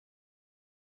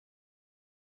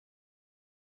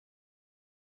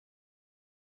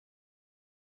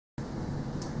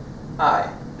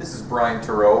Hi, this is Brian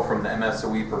Turow from the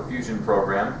MSOE Perfusion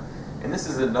program, and this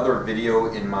is another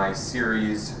video in my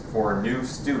series for new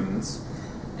students,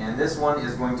 and this one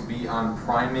is going to be on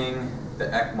priming the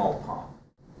Ecmo pump.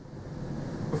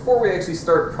 Before we actually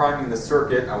start priming the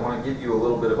circuit, I want to give you a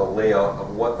little bit of a layout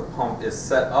of what the pump is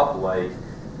set up like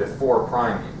before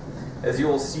priming. As you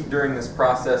will see during this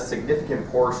process, significant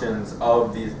portions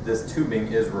of this tubing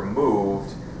is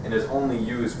removed and is only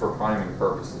used for priming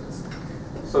purposes.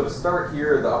 So to start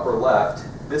here, the upper left,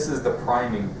 this is the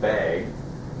priming bag.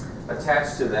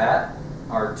 Attached to that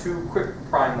are two quick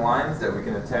prime lines that we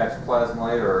can attach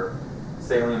Plasmolite or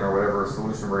saline or whatever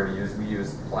solution we're going to use. We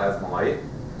use Plasmolite.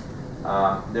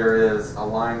 There is a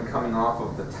line coming off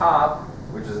of the top,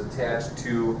 which is attached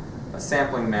to a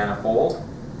sampling manifold.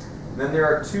 And then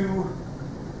there are two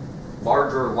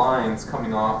larger lines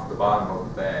coming off the bottom of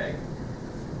the bag.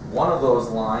 One of those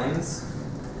lines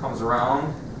comes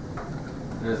around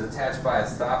and is attached by a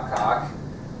stopcock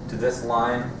to this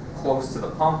line close to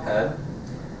the pump head.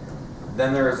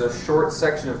 Then there is a short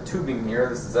section of tubing here.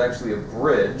 This is actually a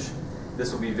bridge.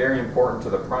 This will be very important to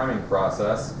the priming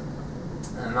process.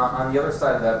 And on the other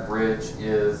side of that bridge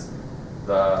is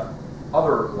the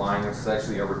other line, which is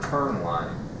actually a return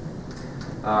line.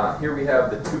 Here we have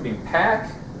the tubing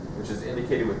pack, which is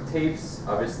indicated with tapes,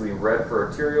 obviously red for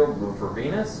arterial, blue for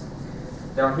venous.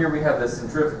 Down here we have the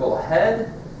centrifugal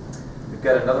head. We've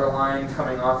got another line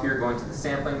coming off here going to the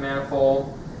sampling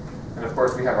manifold. And of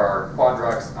course we have our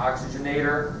quadrox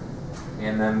oxygenator.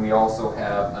 And then we also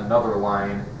have another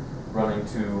line running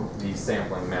to the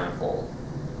sampling manifold.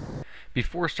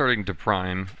 Before starting to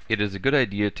prime, it is a good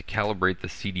idea to calibrate the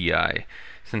CDI,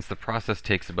 since the process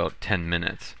takes about 10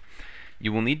 minutes.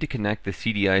 You will need to connect the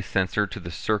CDI sensor to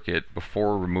the circuit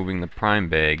before removing the prime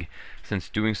bag, since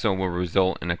doing so will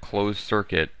result in a closed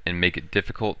circuit and make it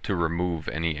difficult to remove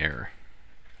any air.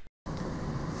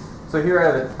 So here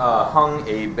I have hung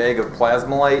a bag of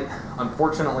Plasmolite.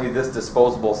 Unfortunately, this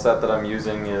disposable set that I'm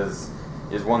using is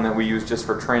one that we use just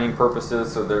for training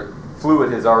purposes, so the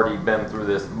fluid has already been through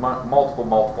this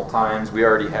multiple times. We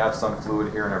already have some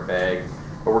fluid here in our bag,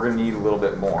 but we're going to need a little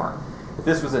bit more. If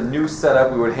this was a new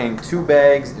setup, we would hang 2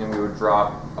 bags and we would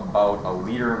drop about 1.5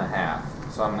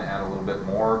 liters. So I'm going to add a little bit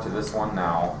more to this one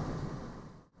now.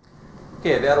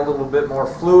 Okay, I've added a little bit more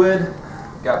fluid.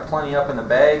 Got plenty up in the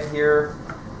bag here.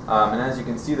 And as you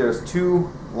can see, there's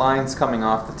 2 lines coming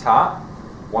off the top.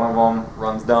 One of them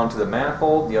runs down to the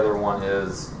manifold. The other one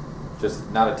is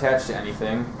just not attached to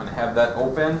anything. I'm going to have that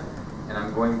open, and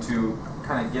I'm going to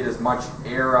kind of get as much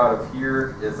air out of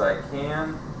here as I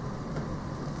can,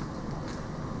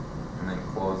 and then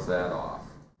close that off.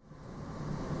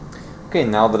 Okay,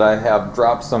 now that I have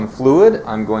dropped some fluid,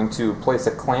 I'm going to place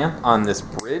a clamp on this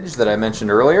bridge that I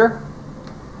mentioned earlier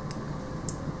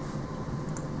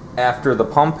after the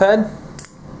pump head,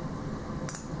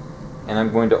 and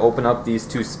I'm going to open up these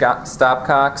 2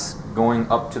 stopcocks going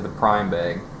up to the prime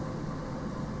bag.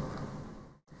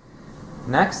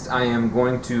 Next, I am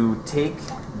going to take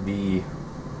the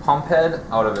pump head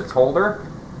out of its holder.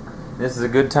 This is a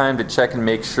good time to check and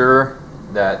make sure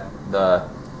that the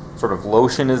sort of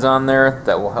lotion is on there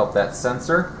that will help that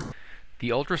sensor.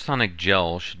 The ultrasonic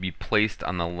gel should be placed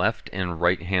on the left and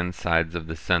right hand sides of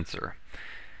the sensor.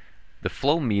 The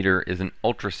flow meter is an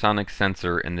ultrasonic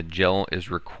sensor, and the gel is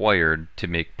required to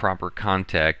make proper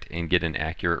contact and get an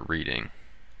accurate reading.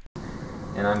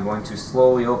 And I'm going to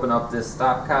slowly open up this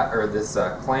stopcock or this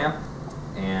clamp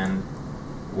and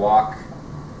walk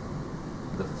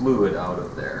the fluid out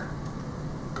of there.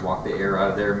 Walk the air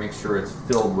out of there, make sure it's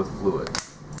filled with fluid.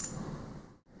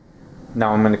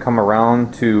 Now I'm going to come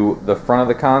around to the front of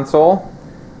the console,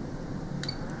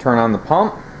 turn on the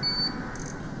pump,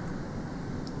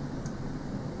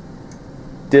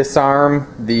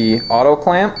 disarm the auto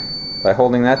clamp by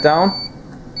holding that down,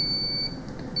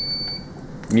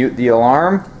 mute the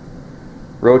alarm,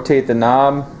 rotate the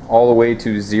knob all the way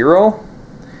to 0,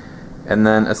 and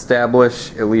then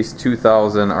establish at least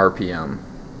 2000 RPM.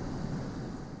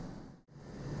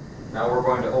 Now we're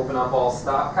going to open up all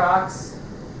stopcocks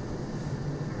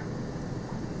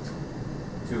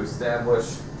to establish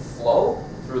flow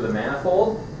through the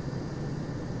manifold.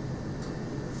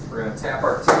 We're going to tap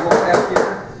our table cap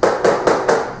here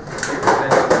to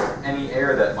prevent any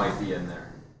air that might be in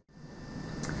there.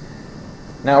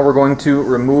 Now we're going to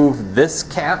remove this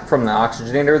cap from the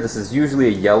oxygenator. This is usually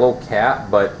a yellow cap,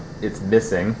 but it's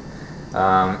missing.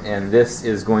 And this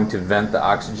is going to vent the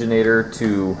oxygenator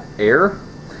to air.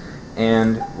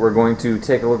 And we're going to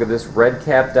take a look at this red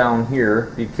cap down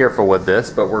here. Be careful with this,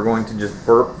 but we're going to just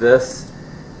burp this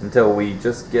until we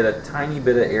just get a tiny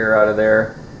bit of air out of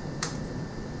there.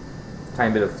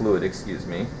 tiny bit of fluid, excuse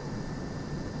me.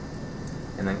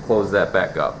 And then close that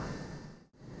back up.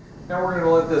 Now we're going to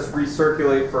let this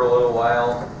recirculate for a little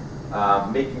while,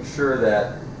 making sure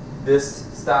that this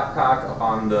stopcock up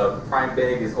on the prime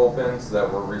bag is open so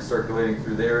that we're recirculating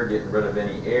through there, getting rid of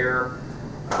any air,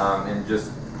 and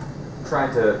just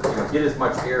trying to get as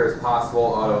much air as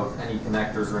possible out of any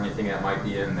connectors or anything that might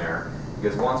be in there.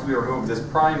 Because once we remove this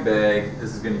prime bag,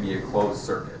 this is going to be a closed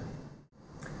circuit.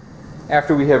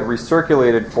 After we have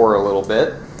recirculated for a little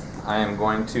bit, I am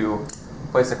going to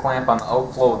place a clamp on the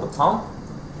outflow of the pump,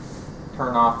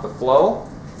 turn off the flow,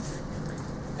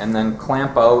 and then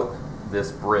clamp out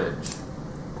this bridge.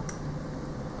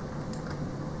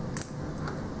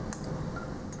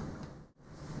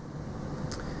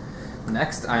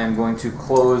 Next, I am going to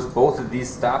close both of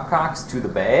these stopcocks to the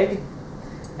bag,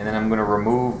 and then I'm going to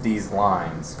remove these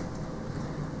lines.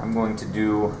 I'm going to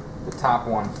do the top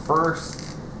one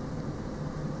first,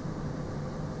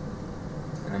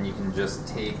 and then you can just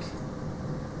take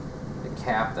the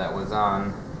cap that was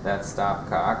on that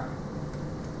stopcock.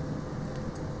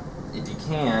 If you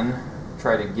can,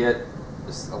 try to get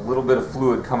just a little bit of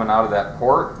fluid coming out of that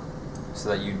port so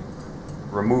that you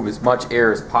remove as much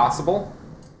air as possible.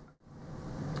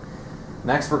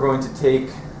 Next, we're going to take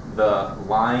the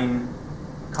line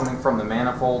coming from the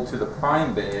manifold to the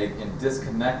prime bag and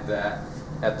disconnect that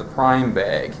at the prime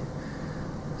bag.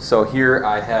 So here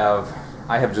I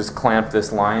have just clamped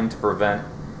this line to prevent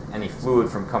any fluid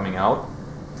from coming out,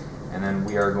 and then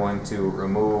we are going to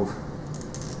remove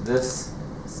this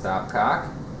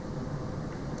stopcock,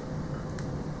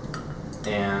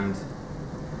 and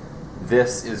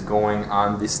this is going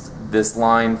on this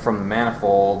line from the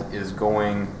manifold is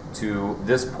going to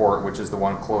this port, which is the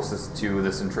one closest to the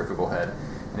centrifugal head.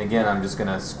 And again, I'm just going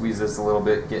to squeeze this a little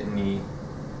bit, get any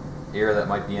air that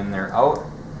might be in there out,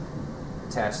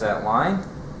 attach that line,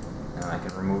 and I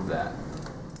can remove that.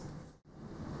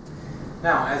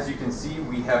 Now, as you can see,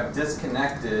 we have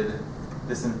disconnected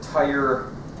this entire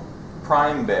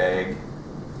prime bag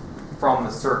from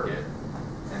the circuit,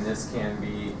 and this can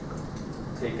be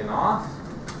taken off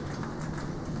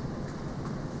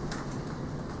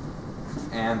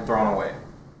and thrown away.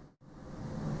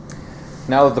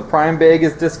 Now that the prime bag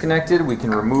is disconnected, we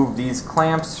can remove these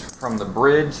clamps from the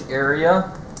bridge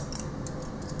area.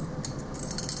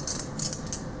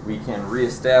 We can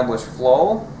reestablish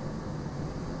flow,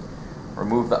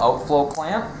 remove the outflow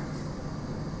clamp,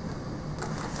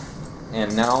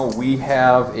 and now we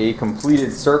have a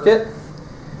completed circuit.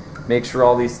 Make sure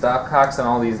all these stopcocks and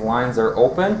all these lines are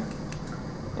open,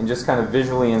 and just kind of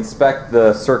visually inspect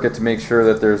the circuit to make sure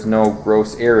that there's no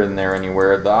gross air in there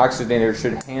anywhere. The oxygenator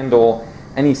should handle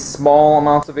any small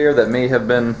amounts of air that may have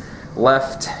been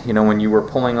left, when you were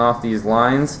pulling off these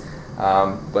lines,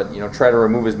 but try to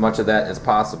remove as much of that as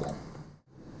possible.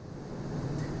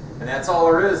 And that's all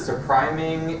there is to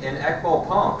priming an Ecmo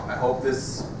pump. I hope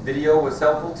this video was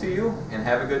helpful to you, and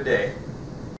have a good day.